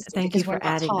And easy thank you because we're for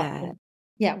not adding taught. that.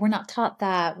 Yeah, we're not taught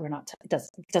that. We're not, it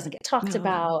doesn't get talked No.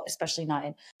 about, especially not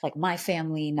in like my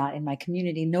family, not in my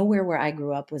community. Nowhere where I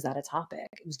grew up was that a topic.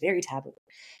 It was very taboo.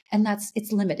 And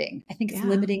it's limiting. I think it's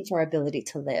limiting for our ability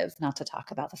to live, not to talk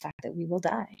about the fact that we will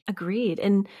die. Agreed.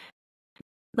 And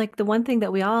like the one thing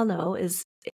that we all know is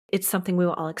it's something we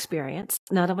will all experience.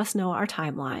 None of us know our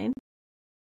timeline.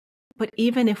 But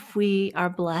even if we are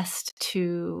blessed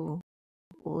to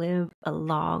live a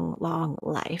long, long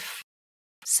life,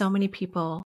 so many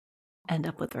people end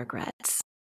up with regrets.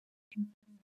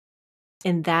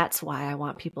 And that's why I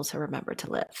want people to remember to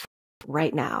live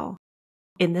right now,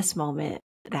 in this moment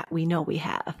that we know we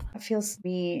have. It feels to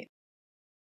me,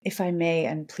 if I may,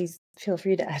 and please feel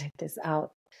free to edit this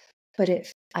out, but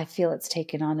I feel it's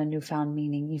taken on a newfound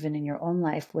meaning even in your own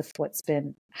life with what's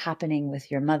been happening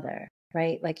with your mother,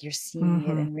 right? Like you're seeing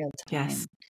it in real time. Yes.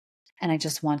 And I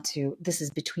just want to, this is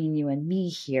between you and me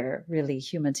here, really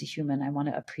human to human. I want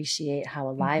to appreciate how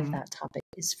alive that topic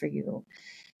is for you.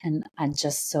 And I'm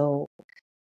just so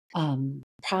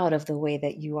proud of the way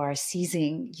that you are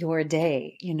seizing your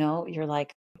day. You know, you're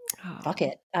like, fuck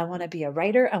it. I want to be a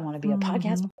writer. I want to be a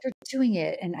podcast. You're doing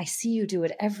it. And I see you do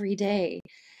it every day.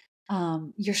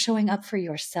 You're showing up for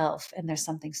yourself. And there's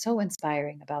something so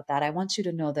inspiring about that. I want you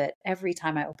to know that every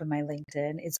time I open my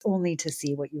LinkedIn, it's only to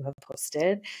see what you have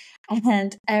posted.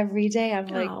 And every day I'm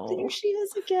like, there she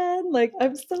is again. Like,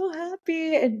 I'm so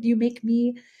happy. And you make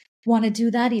me want to do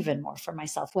that even more for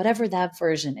myself, whatever that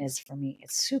version is for me.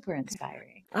 It's super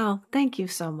inspiring. Oh, thank you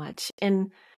so much.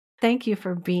 And thank you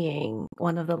for being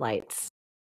one of the lights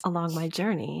along my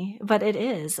journey. But it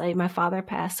is, my father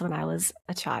passed when I was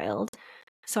a child.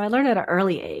 So I learned at an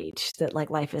early age that like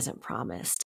life isn't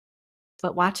promised.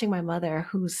 But watching my mother,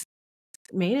 who's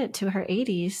made it to her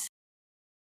 80s,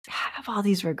 have all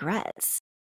these regrets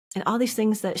and all these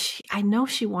things that I know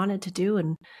she wanted to do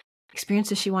and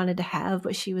experiences she wanted to have,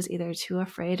 but she was either too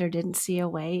afraid or didn't see a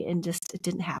way and just it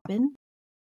didn't happen.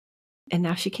 And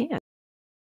now she can't.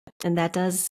 And that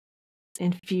does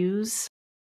infuse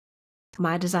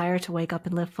my desire to wake up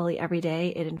and live fully every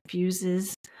day. It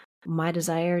infuses my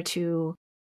desire to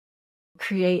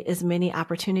create as many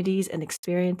opportunities and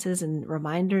experiences and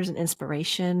reminders and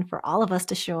inspiration for all of us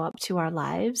to show up to our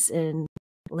lives and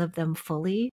live them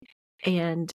fully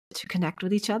and to connect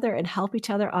with each other and help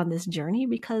each other on this journey,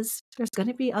 because there's going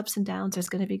to be ups and downs. There's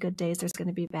going to be good days. There's going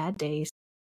to be bad days.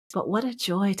 But what a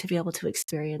joy to be able to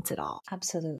experience it all.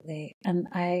 Absolutely. And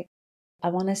I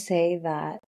want to say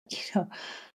that, you know,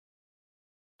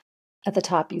 at the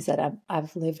top, you said,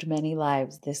 I've lived many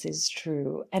lives. This is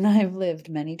true. And I've lived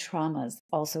many traumas,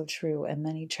 also true, and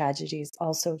many tragedies,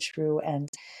 also true. And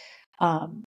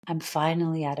I'm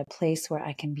finally at a place where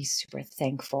I can be super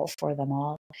thankful for them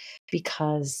all,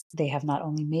 because they have not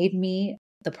only made me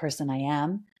the person I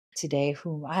am today,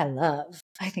 who I love.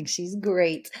 I think she's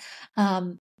great.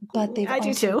 But they've I do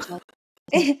also too.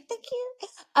 thank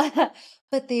you.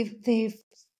 But they've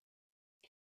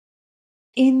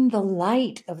in the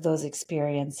light of those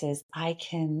experiences, I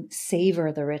can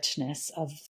savor the richness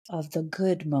of the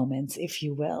good moments, if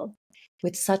you will,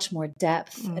 with such more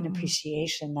depth and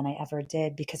appreciation than I ever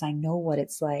did, because I know what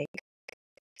it's like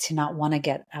to not want to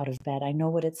get out of bed. I know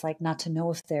what it's like not to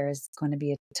know if there is going to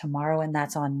be a tomorrow, and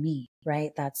that's on me,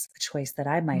 right? That's a choice that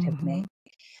I might have made.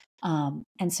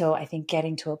 And so I think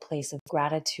getting to a place of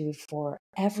gratitude for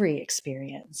every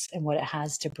experience and what it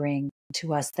has to bring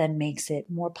to us then makes it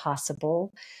more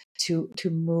possible to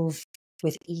move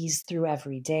with ease through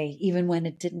every day, even when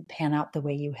it didn't pan out the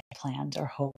way you had planned or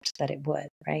hoped that it would,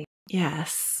 right?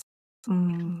 Yes.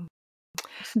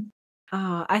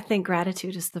 I think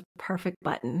gratitude is the perfect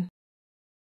button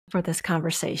for this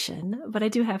conversation. But I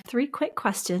do have 3 quick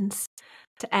questions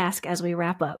to ask as we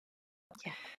wrap up.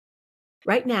 Yeah.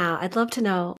 Right now, I'd love to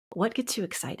know what gets you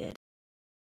excited.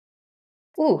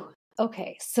 Ooh,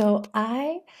 okay. So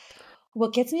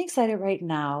what gets me excited right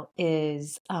now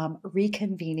is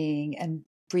reconvening and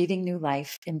breathing new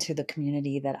life into the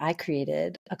community that I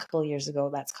created a couple of years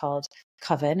ago. That's called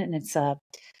Coven, and it's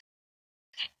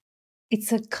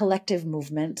a collective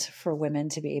movement for women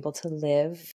to be able to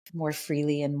live more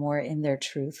freely and more in their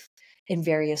truth in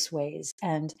various ways.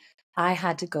 And I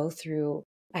had to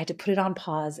put it on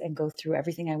pause and go through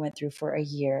everything I went through for a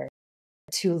year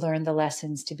to learn the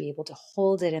lessons to be able to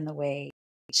hold it in the way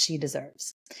she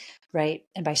deserves, right?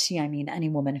 And by she, I mean any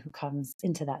woman who comes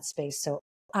into that space. So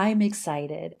I'm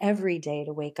excited every day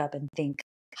to wake up and think,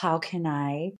 how can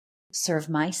I serve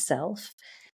myself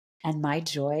and my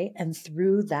joy, and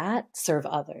through that serve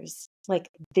others? Like,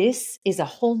 this is a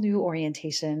whole new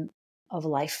orientation of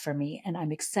life for me, and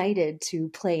I'm excited to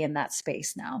play in that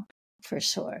space now, for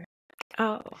sure.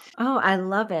 Oh, I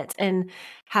love it. And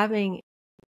having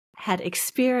had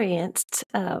experienced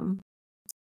a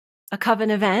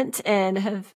Coven event and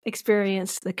have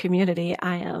experienced the community,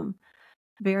 I am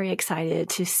very excited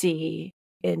to see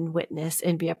and witness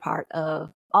and be a part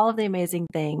of all of the amazing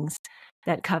things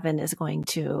that Coven is going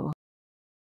to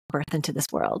birth into this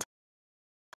world.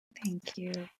 Thank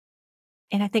you.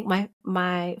 And I think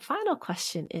my final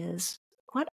question is,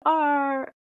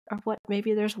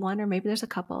 maybe there's one or maybe there's a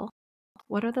couple.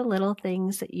 What are the little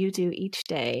things that you do each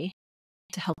day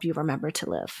to help you remember to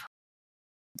live?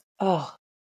 Oh,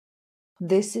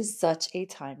 this is such a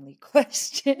timely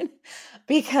question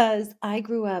because I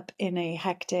grew up in a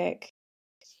hectic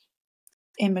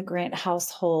immigrant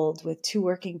household with two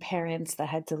working parents that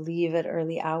had to leave at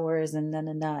early hours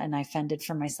and I fended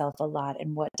for myself a lot.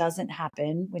 And what doesn't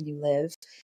happen when you live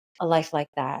a life like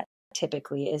that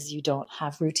typically is you don't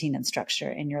have routine and structure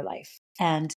in your life.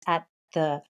 And at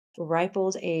the ripe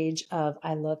old age of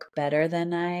I look younger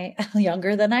than I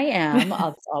am,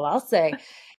 that's all I'll say.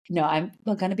 No, I'm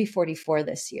going to be 44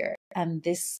 this year. And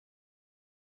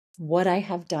what I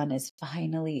have done is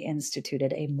finally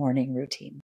instituted a morning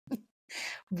routine,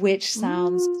 which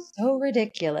sounds so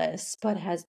ridiculous, but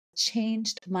has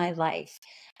changed my life.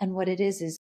 And what it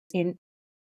is in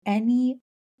any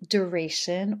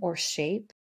duration or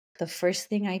shape, the first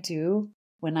thing I do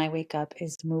when I wake up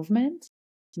is movement,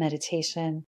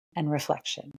 meditation, and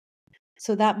reflection.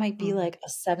 So that might be like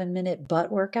a 7-minute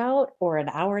butt workout or an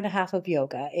hour and a half of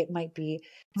yoga. It might be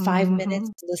 5 minutes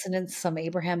listening to some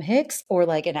Abraham Hicks or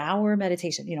like an hour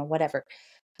meditation, whatever.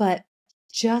 But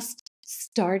just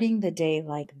starting the day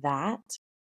like that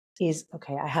is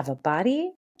okay. I have a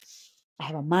body, I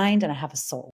have a mind, and I have a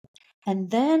soul.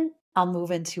 And then I'll move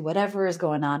into whatever is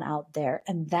going on out there.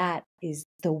 And that is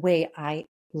the way I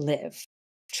live,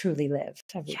 truly live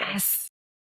every day.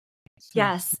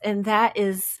 Yes. And that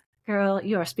is, girl,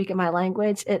 you are speaking my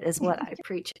language. It is what I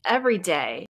preach every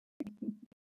day.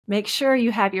 Make sure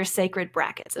you have your sacred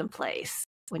brackets in place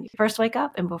when you first wake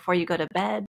up and before you go to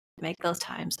bed. Make those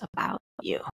times about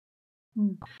you.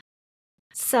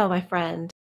 So, my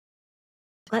friend,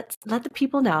 let the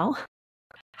people know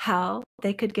how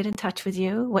they could get in touch with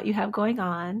you, what you have going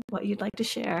on, what you'd like to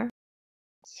share.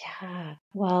 Yeah.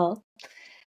 Well,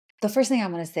 the first thing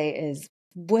I'm going to say is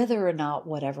whether or not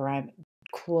whatever I'm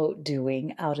quote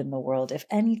doing out in the world, if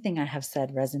anything I have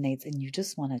said resonates and you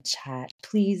just want to chat,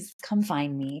 please come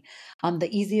find me. The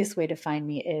easiest way to find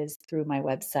me is through my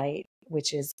website,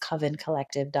 which is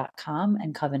covencollective.com,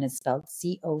 and Coven is spelled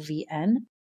COVN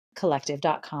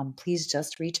collective.com. Please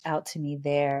just reach out to me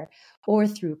there or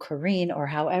through Corrine or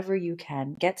however you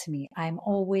can get to me. I'm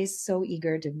always so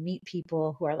eager to meet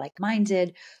people who are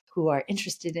like-minded, who are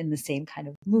interested in the same kind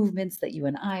of movements that you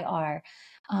and I are.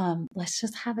 Let's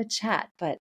just have a chat.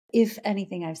 But if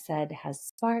anything I've said has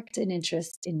sparked an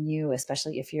interest in you,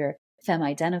 especially if you're femme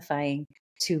identifying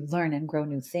to learn and grow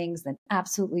new things, then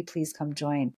absolutely please come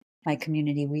join my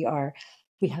community. We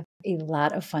have a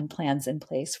lot of fun plans in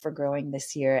place for growing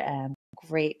this year, and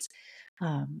great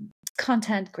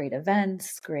content, great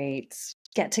events, great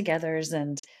get-togethers.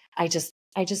 And I just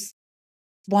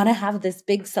want to have this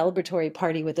big celebratory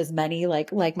party with as many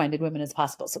like-minded women as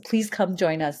possible. So please come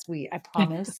join us. I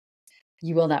promise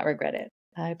you will not regret it.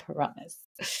 I promise.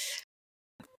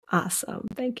 Awesome.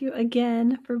 Thank you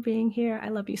again for being here. I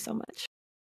love you so much.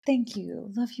 Thank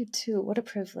you. Love you too. What a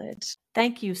privilege.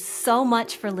 Thank you so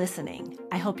much for listening.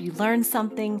 I hope you learned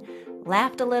something,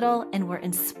 laughed a little, and were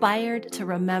inspired to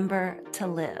remember to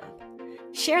live.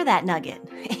 Share that nugget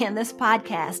and this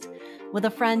podcast with a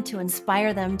friend to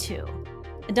inspire them too.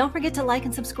 And don't forget to like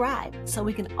and subscribe so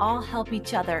we can all help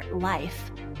each other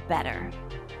life better.